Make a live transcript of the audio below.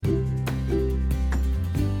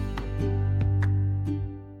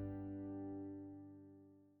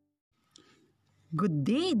Good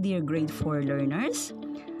day, dear grade 4 learners.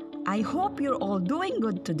 I hope you're all doing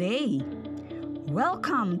good today.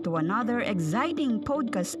 Welcome to another exciting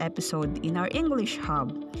podcast episode in our English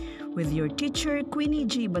Hub with your teacher Queenie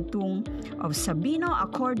G. Batung of Sabino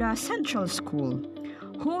Acorda Central School,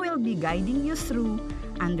 who will be guiding you through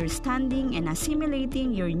understanding and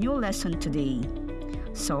assimilating your new lesson today.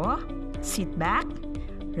 So, sit back,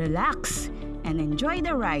 relax, and enjoy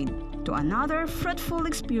the ride to another fruitful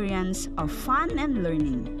experience of fun and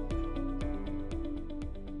learning.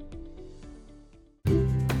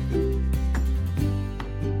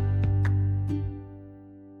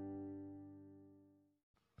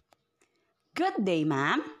 Good day,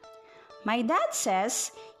 ma'am. My dad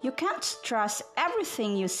says you can't trust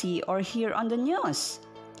everything you see or hear on the news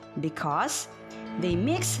because they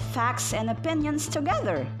mix facts and opinions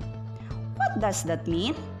together. What does that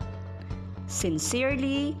mean?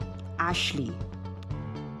 Sincerely, Ashley.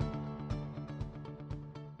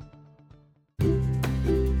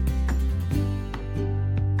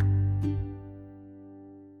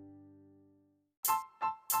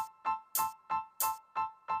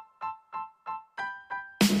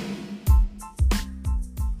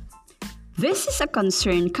 This is a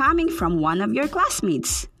concern coming from one of your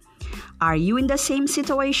classmates. Are you in the same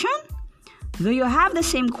situation? Do you have the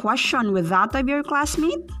same question with that of your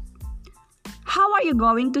classmate? How are you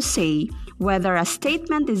going to say whether a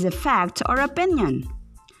statement is a fact or opinion?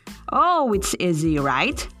 Oh, it's easy,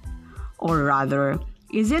 right? Or rather,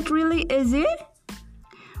 is it really easy?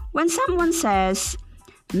 When someone says,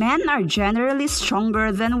 men are generally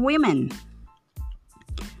stronger than women.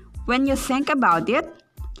 When you think about it,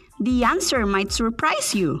 the answer might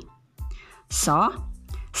surprise you. So,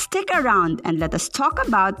 stick around and let us talk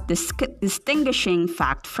about distinguishing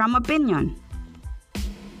fact from opinion.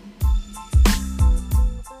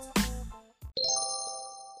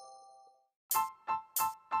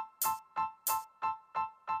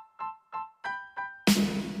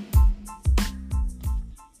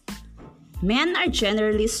 Men are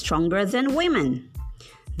generally stronger than women.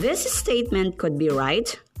 This statement could be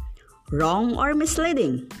right, wrong, or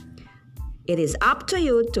misleading. It is up to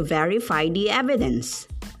you to verify the evidence.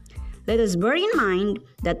 Let us bear in mind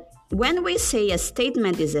that when we say a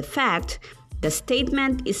statement is a fact, the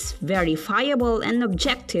statement is verifiable and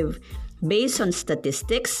objective based on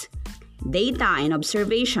statistics, data, and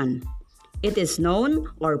observation. It is known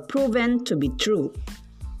or proven to be true.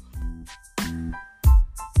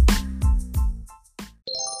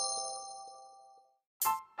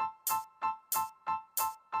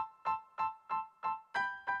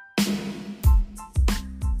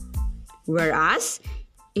 Whereas,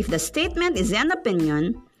 if the statement is an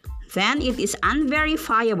opinion, then it is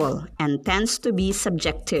unverifiable and tends to be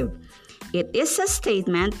subjective. It is a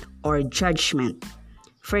statement or judgment.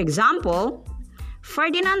 For example,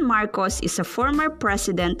 Ferdinand Marcos is a former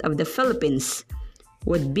president of the Philippines,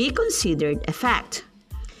 would be considered a fact.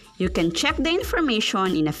 You can check the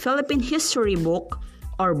information in a Philippine history book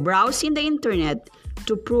or browse in the internet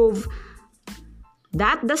to prove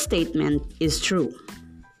that the statement is true.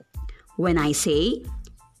 When I say,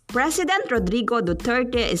 President Rodrigo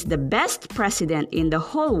Duterte is the best president in the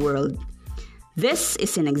whole world, this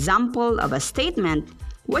is an example of a statement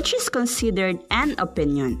which is considered an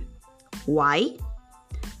opinion. Why?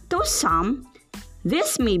 To some,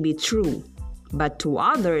 this may be true, but to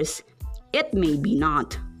others, it may be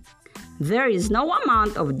not. There is no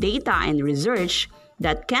amount of data and research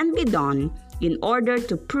that can be done in order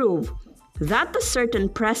to prove that a certain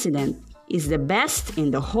president is the best in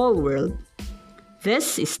the whole world.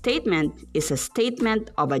 This statement is a statement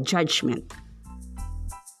of a judgment.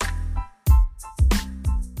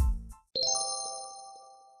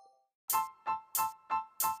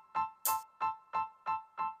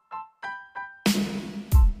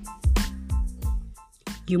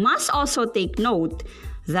 You must also take note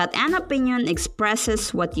that an opinion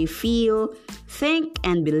expresses what you feel, think,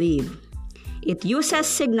 and believe. It uses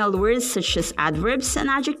signal words such as adverbs and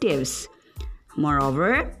adjectives.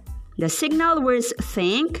 Moreover, the signal words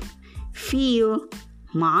think, feel,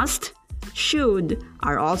 must, should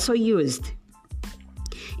are also used.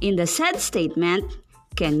 In the said statement,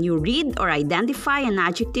 can you read or identify an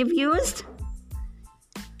adjective used?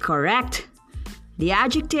 Correct. The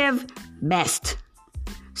adjective best.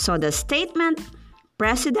 So the statement,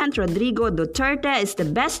 President Rodrigo Duterte is the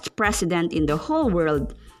best president in the whole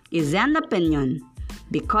world, is an opinion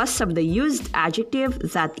because of the used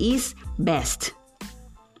adjective that is best.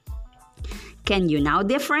 Can you now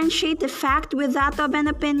differentiate the fact with that of an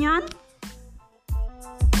opinion?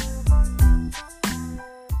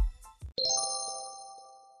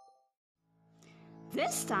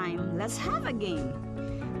 This time, let's have a game.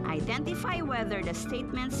 Identify whether the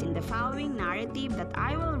statements in the following narrative that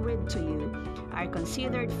I will read to you are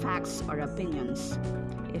considered facts or opinions.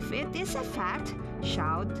 If it is a fact,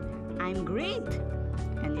 shout, "I'm great!"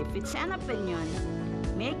 And if it's an opinion,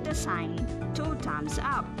 make the sign 2 thumbs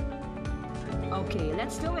up. Okay,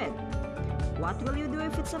 let's do it. What will you do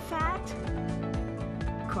if it's a fact?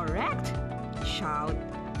 Correct! Shout,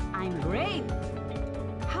 "I'm great!"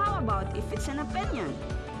 How about if it's an opinion?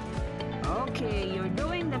 Okay, you're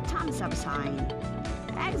doing the thumbs up sign.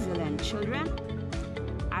 Excellent, children.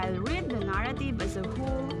 I'll read the narrative as a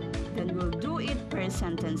whole, then we'll do it per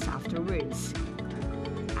sentence afterwards.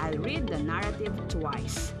 I'll read the narrative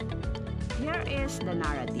twice. Here is the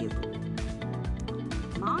narrative.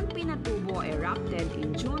 Mount Pinatubo erupted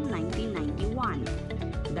in June 1991.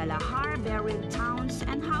 The lahar buried towns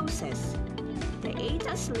and houses. The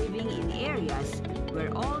Atas living in areas were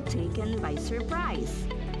all taken by surprise.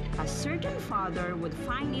 A certain father would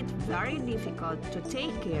find it very difficult to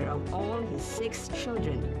take care of all his 6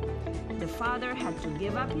 children. The father had to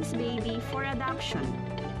give up his baby for adoption.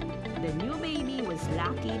 The new baby was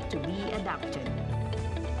lucky to be adopted.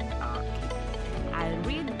 Okay, I'll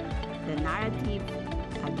read the narrative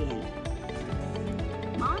again.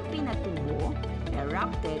 Mount Pinatubo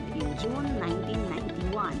erupted in June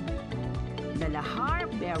 1991. The lahar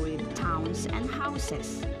buried towns and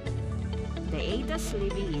houses. The Atas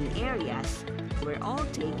living in areas were all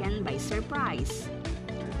taken by surprise.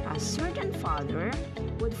 A certain father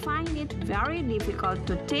would find it very difficult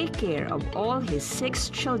to take care of all his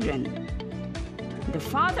 6 children. The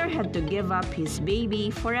father had to give up his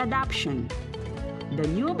baby for adoption. The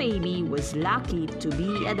new baby was lucky to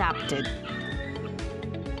be adopted.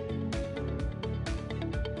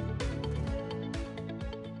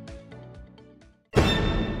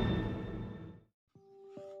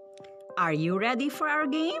 Are you ready for our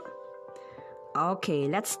game? Okay,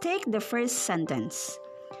 let's take the first sentence.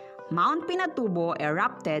 Mount Pinatubo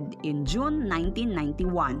erupted in June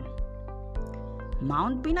 1991.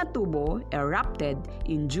 Mount Pinatubo erupted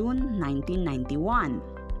in June 1991.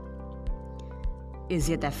 Is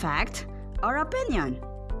it a fact or opinion?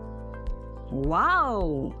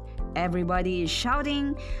 Wow! Everybody is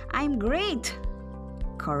shouting, "I'm great!"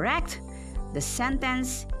 Correct. The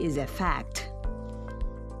sentence is a fact.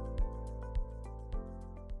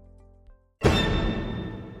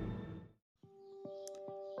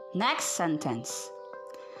 Next sentence.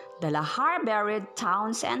 The lahar buried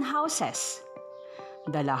towns and houses.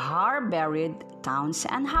 The lahar buried towns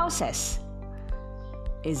and houses.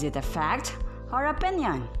 Is it a fact or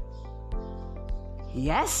opinion?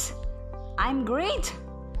 Yes, I'm great.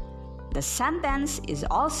 The sentence is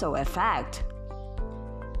also a fact.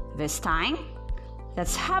 This time,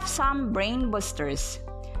 let's have some brain boosters.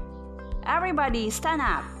 Everybody stand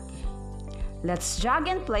up. Let's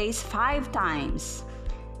jog in place 5 times.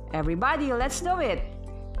 Everybody, let's do it.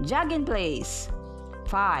 Jog in place.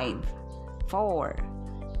 5, 4,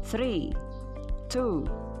 3, 2,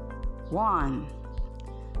 1.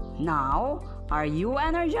 Now, are you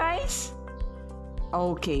energized?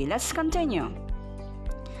 Okay, let's continue.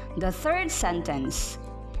 The third sentence.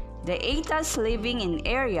 The Atas living in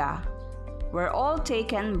area were all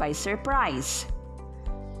taken by surprise.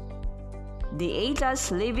 The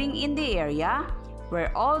Atas living in the area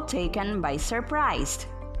were all taken by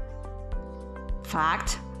surprise.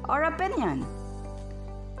 Fact or opinion?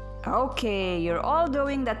 Okay, you're all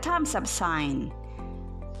doing the thumbs up sign.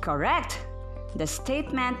 Correct. The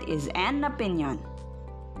statement is an opinion.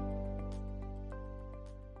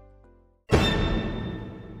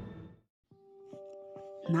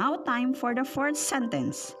 Now time for the fourth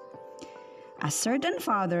sentence. A certain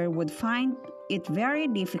father would find it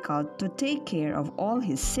very difficult to take care of all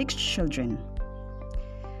his 6 children.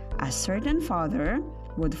 A certain father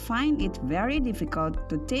would find it very difficult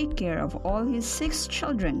to take care of all his 6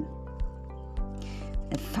 children.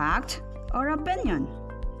 A fact or opinion?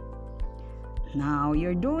 Now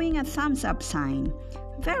you're doing a thumbs up sign.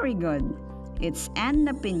 Very good. It's an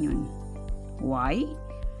opinion. Why?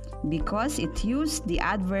 Because it used the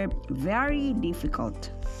adverb very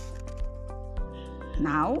difficult.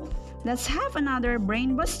 Now, let's have another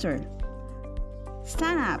brain booster.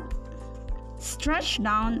 Stand up. Stretch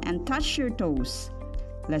down and touch your toes.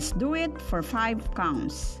 Let's do it for 5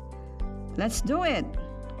 counts. Let's do it.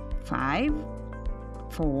 5,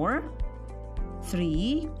 4,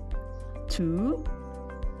 3, 2,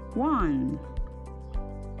 1.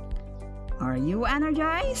 Are you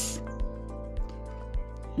energized?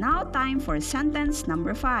 Now time for sentence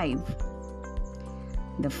number 5.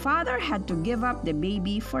 The father had to give up the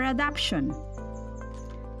baby for adoption.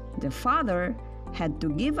 The father had to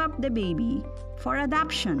give up the baby for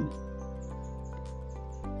adoption?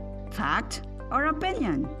 Fact or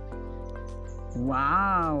opinion?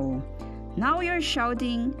 Wow! Now you're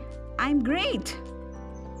shouting, "I'm great!"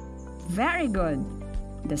 Very good.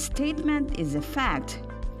 The statement is a fact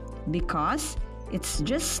because it's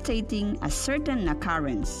just stating a certain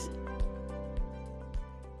occurrence.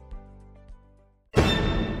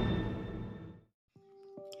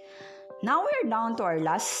 Now we're down to our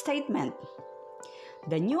last statement.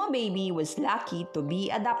 The new baby was lucky to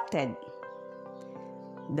be adopted.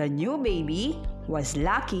 The new baby was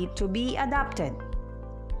lucky to be adopted.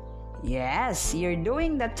 Yes, you're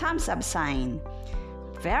doing the thumbs up sign.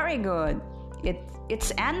 Very good.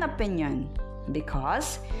 It's an opinion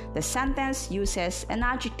because the sentence uses an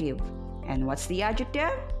adjective. And what's the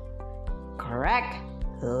adjective? Correct.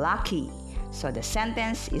 Lucky. So the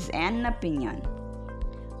sentence is an opinion.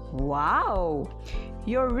 Wow!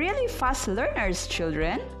 You're really fast learners,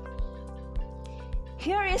 children.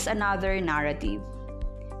 Here is another narrative.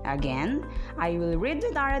 Again, I will read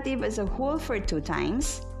the narrative as a whole for 2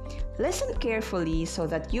 times. Listen carefully so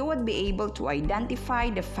that you would be able to identify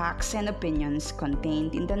the facts and opinions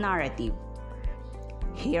contained in the narrative.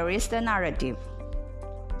 Here is the narrative.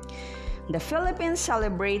 The Philippines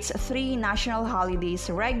celebrates 3 national holidays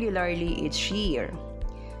regularly each year.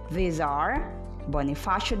 These are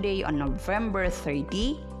Bonifacio Day on November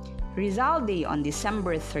 30, Rizal Day on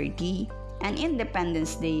December 30, and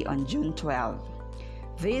Independence Day on June 12.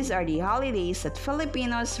 These are the holidays that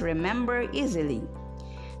Filipinos remember easily.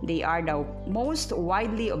 They are the most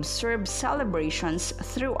widely observed celebrations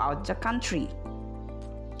throughout the country.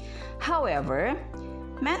 However,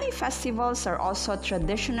 many festivals are also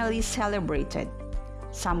traditionally celebrated.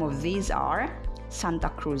 Some of these are Santa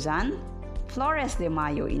Cruzan, Flores de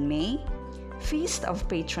Mayo in May, Feast of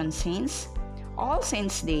Patron Saints, All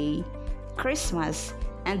Saints Day, Christmas,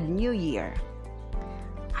 and New Year.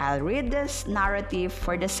 I'll read this narrative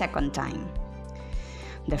for the second time.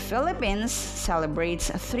 The Philippines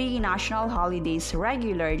celebrates 3 national holidays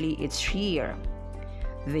regularly each year.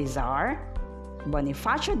 These are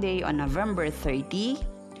Bonifacio Day on November 30,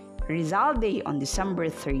 Rizal Day on December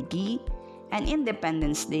 30, and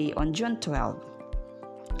Independence Day on June 12.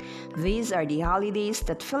 These are the holidays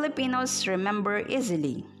that Filipinos remember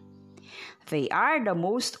easily. They are the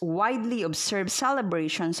most widely observed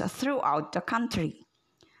celebrations throughout the country.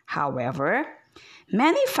 However,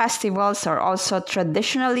 many festivals are also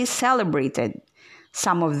traditionally celebrated.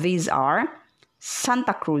 Some of these are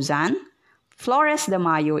Santa Cruzan, Flores de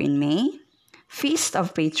Mayo in May, Feast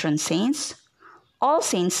of Patron Saints, All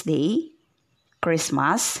Saints Day,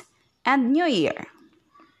 Christmas, and New Year.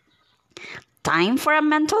 Time for a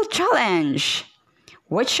mental challenge.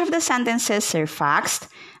 Which of the sentences are facts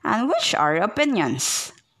and which are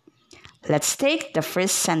opinions? Let's take the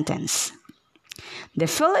first sentence. The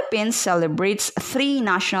Philippines celebrates 3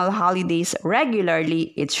 national holidays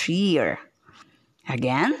regularly each year.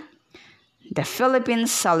 Again, the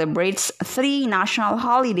Philippines celebrates 3 national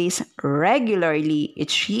holidays regularly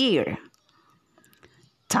each year.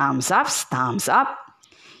 Thumbs up, thumbs up.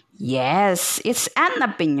 Yes, it's an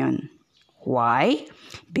opinion. Why?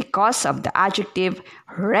 Because of the adjective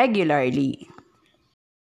regularly.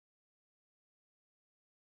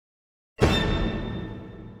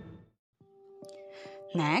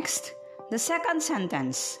 Next, the second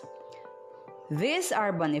sentence. These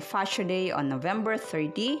are Bonifacio Day on November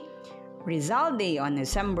 30, Rizal Day on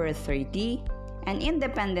December 30, and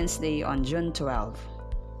Independence Day on June 12.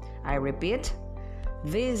 I repeat,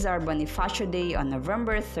 these are Bonifacio Day on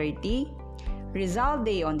November 30, Rizal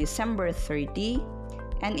Day on December 30,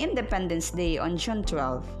 and Independence Day on June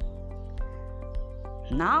 12.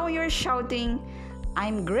 Now you're shouting,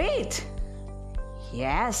 "I'm great!"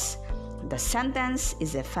 Yes, the sentence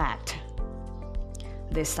is a fact.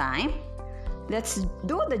 This time, let's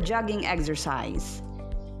do the jogging exercise.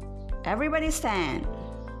 Everybody stand.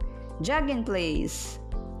 Jog in place.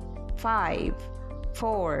 5,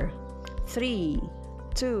 4, 3,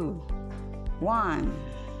 2, 1.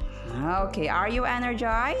 Okay, are you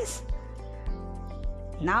energized?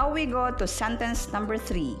 Now we go to sentence number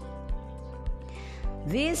 3.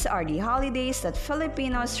 These are the holidays that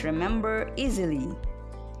Filipinos remember easily.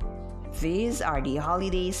 These are the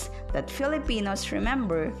holidays that Filipinos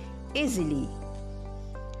remember easily.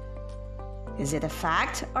 Is it a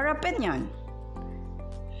fact or opinion?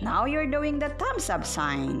 Now you're doing the thumbs up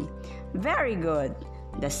sign. Very good.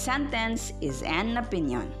 The sentence is an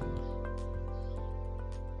opinion.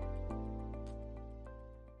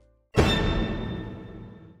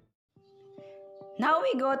 Now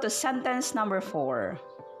we go to sentence number 4.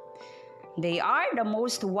 They are the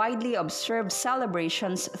most widely observed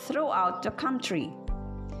celebrations throughout the country.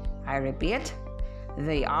 I repeat,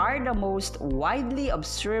 they are the most widely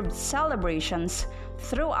observed celebrations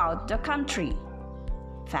throughout the country.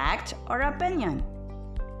 Fact or opinion?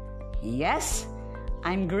 Yes,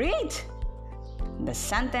 I'm great. The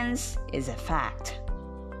sentence is a fact.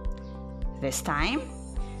 This time,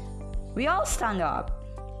 we all stand up.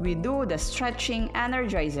 We do the stretching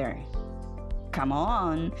energizer. Come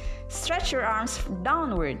on, stretch your arms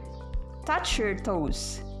downward. Touch your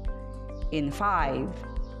toes. In 5,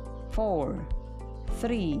 4,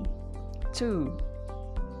 3, 2,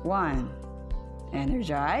 1.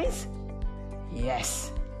 Energize?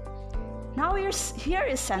 Yes. Now here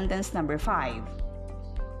is sentence number 5.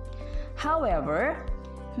 However,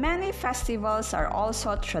 many festivals are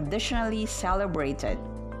also traditionally celebrated.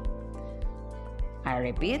 I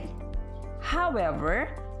repeat, however,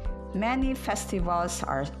 many festivals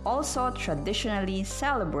are also traditionally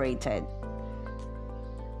celebrated.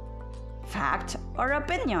 Fact or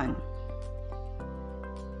opinion?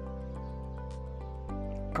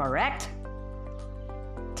 Correct.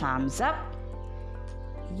 Thumbs up.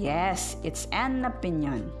 Yes, it's an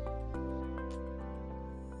opinion.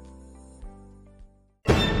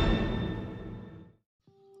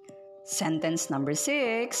 Sentence number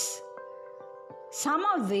 6. Some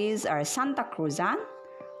of these are Santa Cruzan,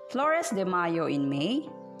 Flores de Mayo in May,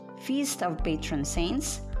 Feast of Patron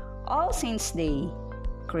Saints, All Saints' Day,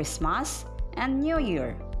 Christmas, and New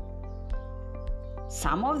Year.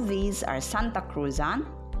 Some of these are Santa Cruzan,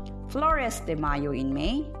 Flores de Mayo in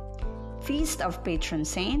May, Feast of Patron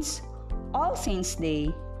Saints, All Saints'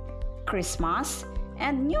 Day, Christmas,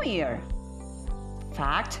 and New Year.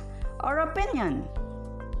 Fact or opinion?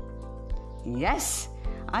 Yes,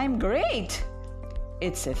 I'm great.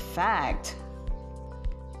 It's a fact.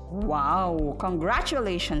 Wow,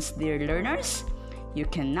 congratulations, dear learners. You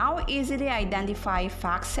can now easily identify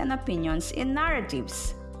facts and opinions in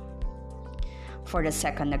narratives. For the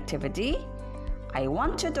second activity, I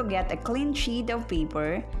want you to get a clean sheet of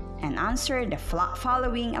paper and answer the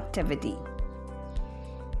following activity.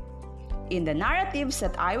 In the narratives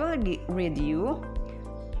that I will read you,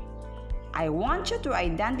 I want you to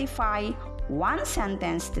identify one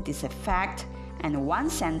sentence that is a fact and one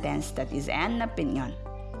sentence that is an opinion.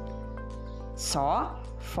 So,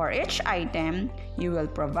 for each item, you will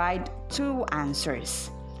provide 2 answers.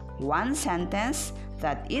 One sentence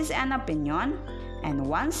that is an opinion and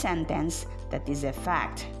one sentence that is a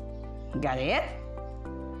fact. Got it?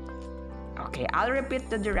 Okay, I'll repeat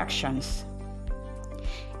the directions.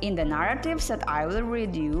 In the narratives that I will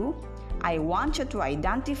read you, I want you to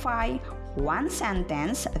identify one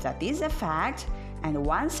sentence that is a fact and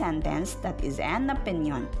one sentence that is an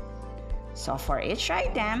opinion. So for each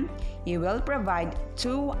item, you will provide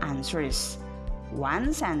 2 answers.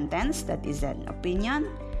 One sentence that is an opinion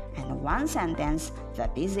and one sentence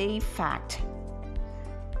that is a fact.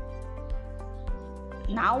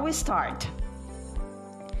 Now we start.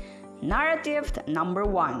 Narrative number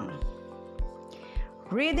 1.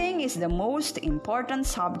 Reading is the most important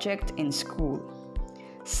subject in school.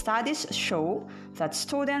 Studies show that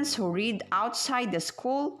students who read outside the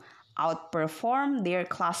school outperform their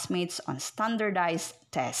classmates on standardized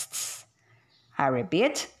tests. I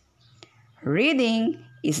repeat, reading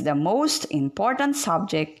is the most important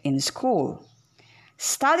subject in school.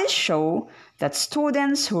 Studies show that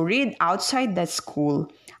students who read outside the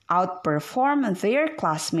school outperform their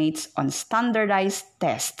classmates on standardized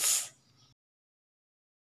tests.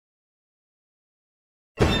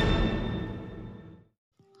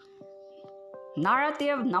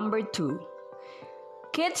 Narrative number 2.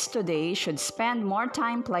 Kids today should spend more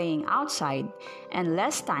time playing outside and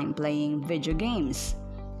less time playing video games.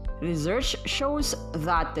 Research shows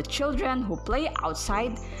that the children who play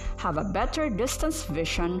outside have a better distance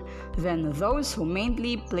vision than those who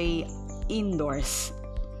mainly play indoors.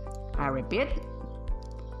 I repeat,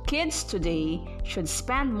 kids today should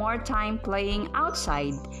spend more time playing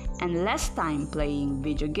outside and less time playing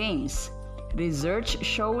video games. Research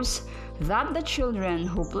shows that the children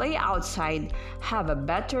who play outside have a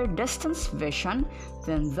better distance vision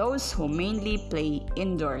than those who mainly play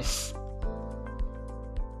indoors.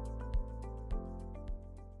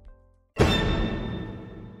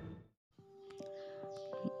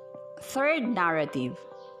 Third narrative.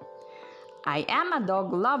 I am a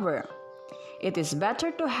dog lover. It is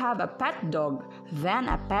better to have a pet dog than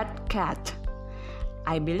a pet cat.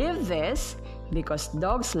 I believe this because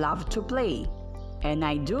dogs love to play, and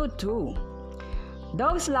I do too.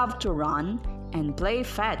 Dogs love to run and play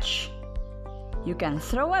fetch. You can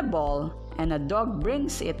throw a ball and a dog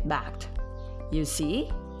brings it back. You see,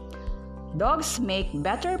 Dogs make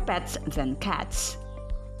better pets than cats.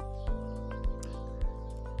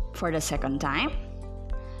 For the second time,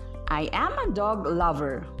 I am a dog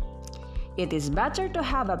lover. It is better to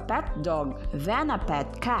have a pet dog than a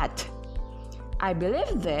pet cat. I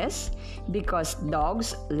believe this because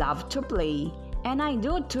dogs love to play, and I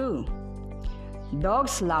do too.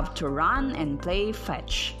 Dogs love to run and play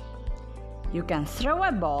fetch. You can throw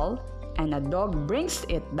a ball and a dog brings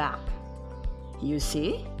it back. You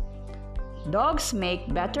see? Dogs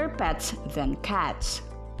make better pets than cats.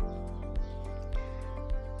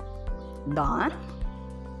 Done?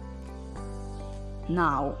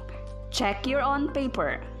 Now, check your own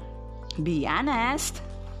paper. Be honest.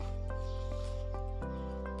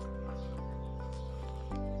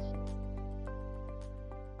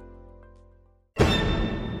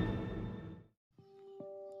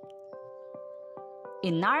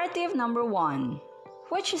 In narrative number 1,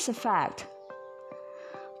 which is a fact?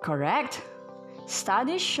 Correct.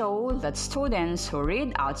 Studies show that students who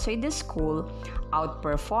read outside the school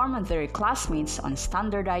outperform their classmates on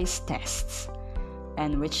standardized tests.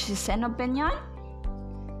 And which is an opinion?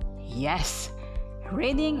 Yes,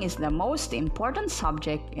 reading is the most important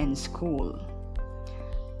subject in school.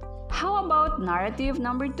 How about narrative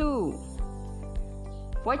number 2?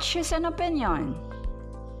 Which is an opinion?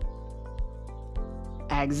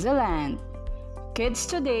 Excellent! Kids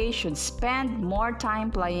today should spend more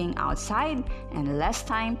time playing outside and less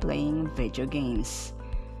time playing video games.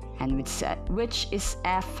 And which is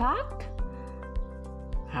a fact?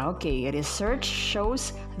 Okay, research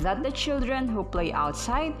shows that the children who play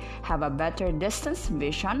outside have a better distance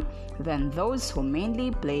vision than those who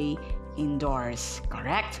mainly play indoors.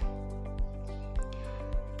 Correct?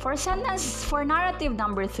 For narrative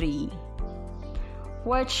number 3,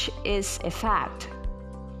 which is a fact?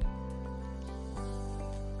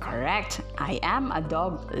 Correct. I am a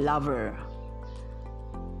dog lover.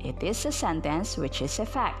 It is a sentence which is a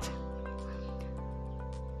fact.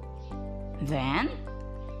 Then,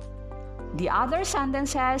 the other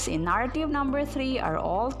sentences in narrative number 3 are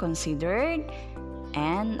all considered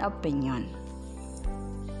an opinion.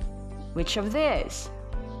 Which of these?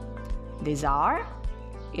 These are: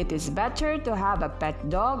 it is better to have a pet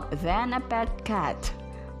dog than a pet cat.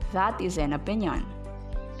 That is an opinion.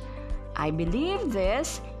 I believe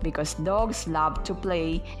this because dogs love to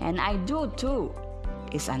play and I do too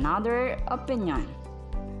is another opinion.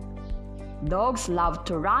 Dogs love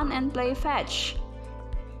to run and play fetch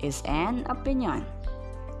is an opinion.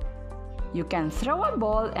 You can throw a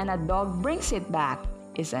ball and a dog brings it back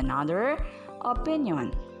is another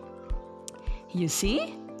opinion. You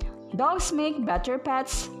see, dogs make better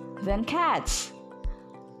pets than cats.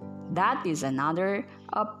 That is another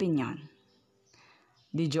opinion.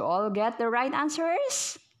 Did you all get the right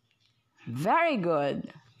answers? Very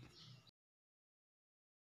good.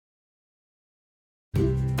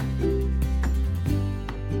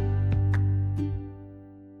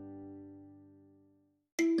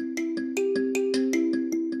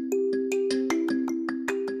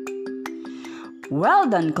 Well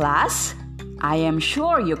done, class. I am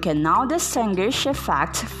sure you can now distinguish a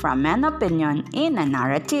fact from an opinion in a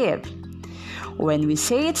narrative. When we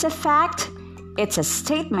say it's a fact, it's a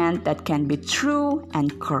statement that can be true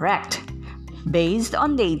and correct, based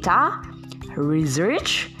on data,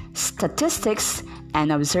 research, statistics,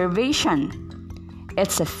 and observation.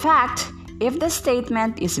 It's a fact if the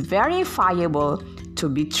statement is verifiable to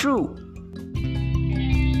be true.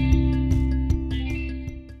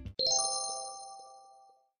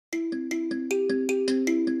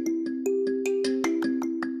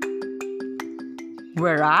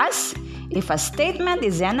 Whereas, if a statement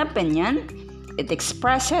is an opinion, it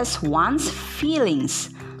expresses one's feelings,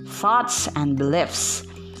 thoughts, and beliefs.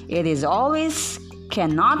 It is always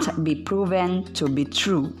cannot be proven to be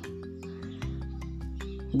true.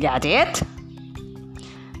 Get it?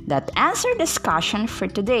 That answered discussion for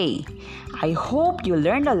today. I hope you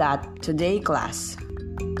learned a lot today, class.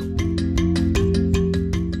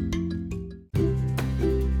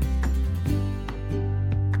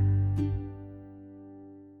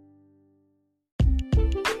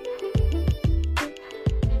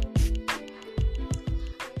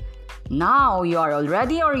 Now you are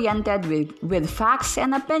already oriented with facts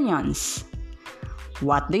and opinions.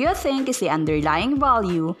 What do you think is the underlying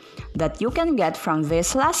value that you can get from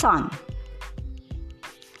this lesson?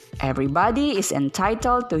 Everybody is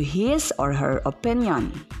entitled to his or her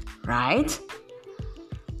opinion, right?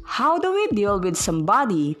 How do we deal with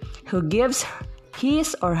somebody who gives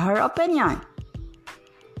his or her opinion?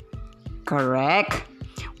 Correct.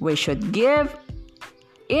 We should give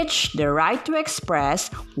each the right to express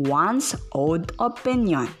one's own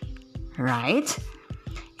opinion, right?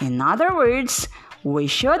 In other words, we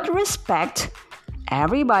should respect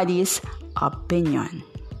everybody's opinion.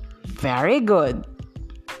 Very good.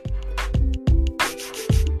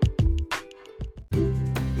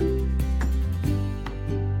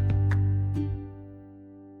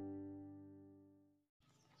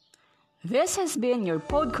 This has been your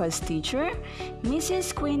podcast teacher,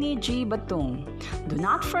 Mrs. Queenie G. Batung. Do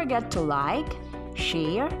not forget to like,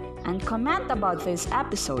 share, and comment about this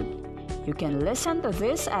episode. You can listen to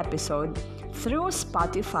this episode through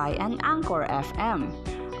Spotify and Anchor FM,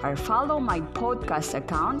 or follow my podcast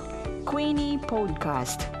account, Queenie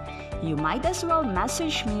Podcast. You might as well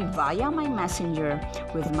message me via my messenger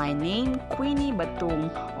with my name, Queenie Batung,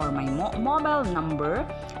 or my mobile number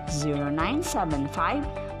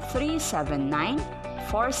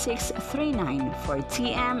 0975-379-4639 for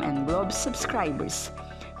TM and Globe subscribers.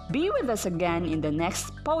 Be with us again in the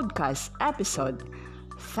next podcast episode.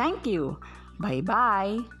 Thank you.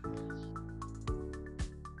 Bye-bye.